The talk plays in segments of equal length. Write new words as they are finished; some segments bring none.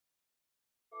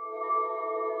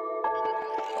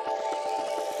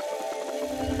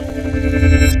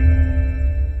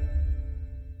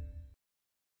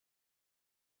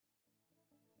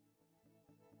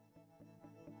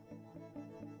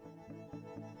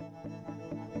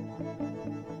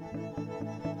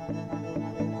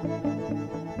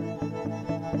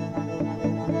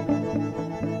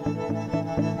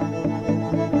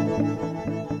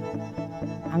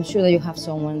I'm sure that you have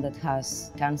someone that has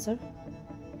cancer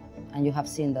and you have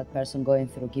seen that person going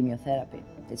through chemotherapy.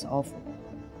 It's awful.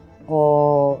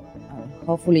 Or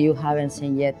hopefully you haven't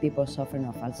seen yet people suffering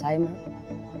of Alzheimer,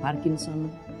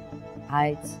 Parkinson,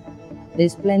 AIDS.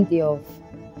 There's plenty of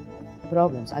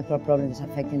problems, actual problems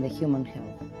affecting the human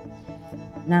health.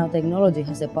 Nanotechnology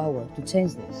has the power to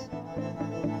change this.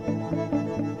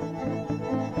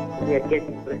 We are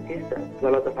getting resistant to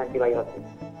a lot of antibiotics.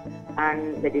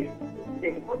 And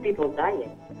there's more people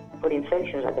dying for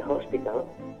infections at the hospital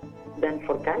than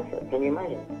for cancer, can you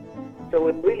imagine? So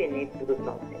we really need to do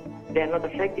something. They are not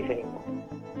effective anymore.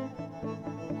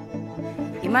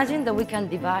 Imagine that we can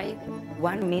divide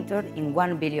 1 meter in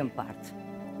 1 billion parts.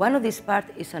 One of these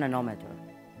parts is a nanometer.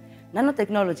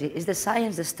 Nanotechnology is the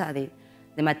science that studies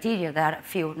the material that are a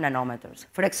few nanometers.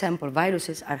 For example,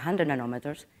 viruses are 100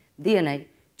 nanometers, DNA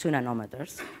 2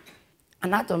 nanometers,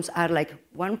 and atoms are like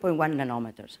 1.1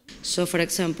 nanometers. So for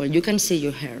example, you can see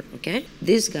your hair, okay?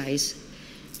 This guy's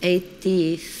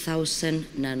 80,000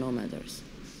 nanometers.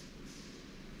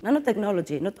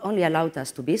 Nanotechnology not only allowed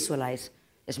us to visualize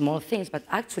small things, but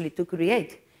actually to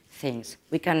create things.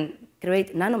 We can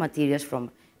create nanomaterials from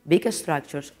bigger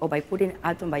structures or by putting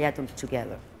atom by atom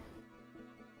together.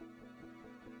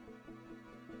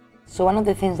 So one of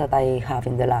the things that I have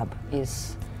in the lab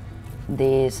is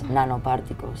these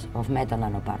nanoparticles, of metal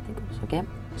nanoparticles, okay?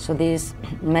 So these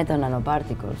metal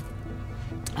nanoparticles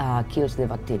kills the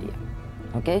bacteria,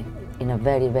 okay? In a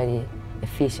very, very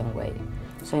efficient way.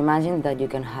 So imagine that you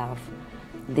can have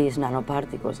these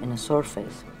nanoparticles in a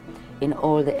surface in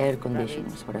all the air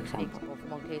conditions, for example.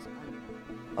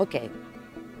 Okay,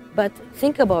 but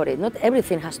think about it, not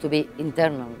everything has to be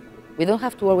internal. We don't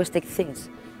have to always take things.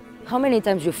 How many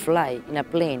times you fly in a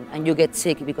plane and you get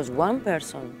sick because one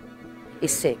person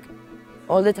is sick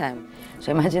all the time?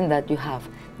 So imagine that you have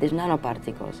these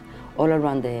nanoparticles all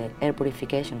around the air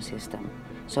purification system.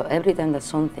 So every time that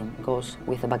something goes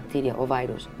with a bacteria or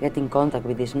virus, get in contact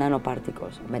with these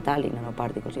nanoparticles, metallic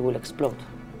nanoparticles, it will explode.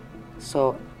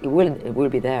 So it will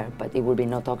be there, but it will be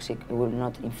not toxic, it will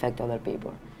not infect other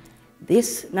people.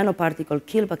 This nanoparticle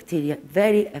kill bacteria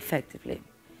very effectively.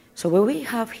 So what we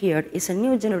have here is a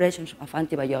new generation of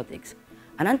antibiotics,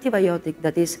 an antibiotic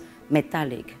that is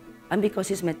metallic. And because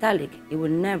it's metallic, it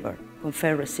will never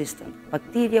confer resistance.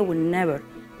 Bacteria will never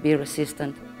be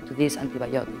resistant to these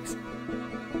antibiotics.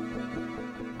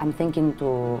 I'm thinking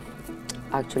to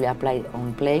actually apply it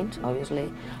on planes,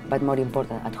 obviously, but more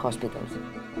important, at hospitals.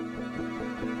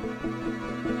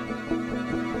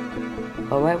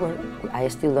 However, I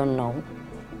still don't know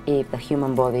if the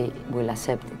human body will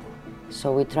accept it.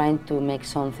 So we're trying to make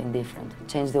something different,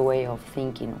 change the way of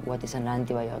thinking what is an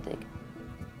antibiotic.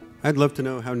 I'd love to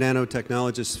know how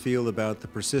nanotechnologists feel about the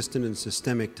persistent and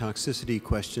systemic toxicity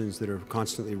questions that are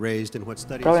constantly raised and what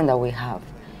studies... The problem that we have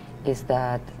is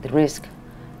that the risk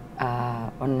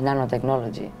on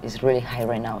nanotechnology is really high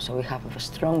right now. So we have a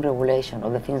strong regulation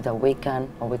of the things that we can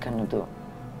or we cannot do.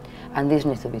 And this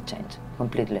needs to be changed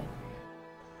completely.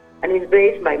 And it's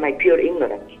based by my pure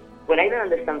ignorance. When I don't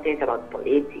understand things about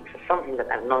politics or something that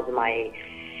are not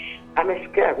I'm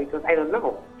scared because I don't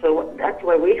know. So that's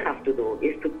what we have to do,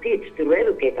 is to teach, to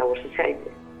educate our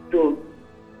society, to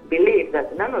believe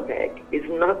that nanotech is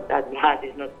not that bad,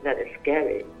 it's not that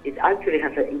scary. It actually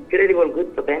has an incredible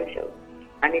good potential.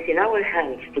 And it's in our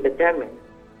hands to determine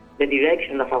the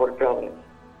direction of our problems.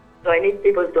 So I need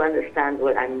people to understand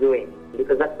what I'm doing,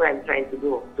 because that's what I'm trying to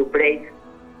do, to break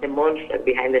the monster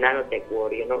behind the nanotech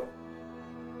war, you know.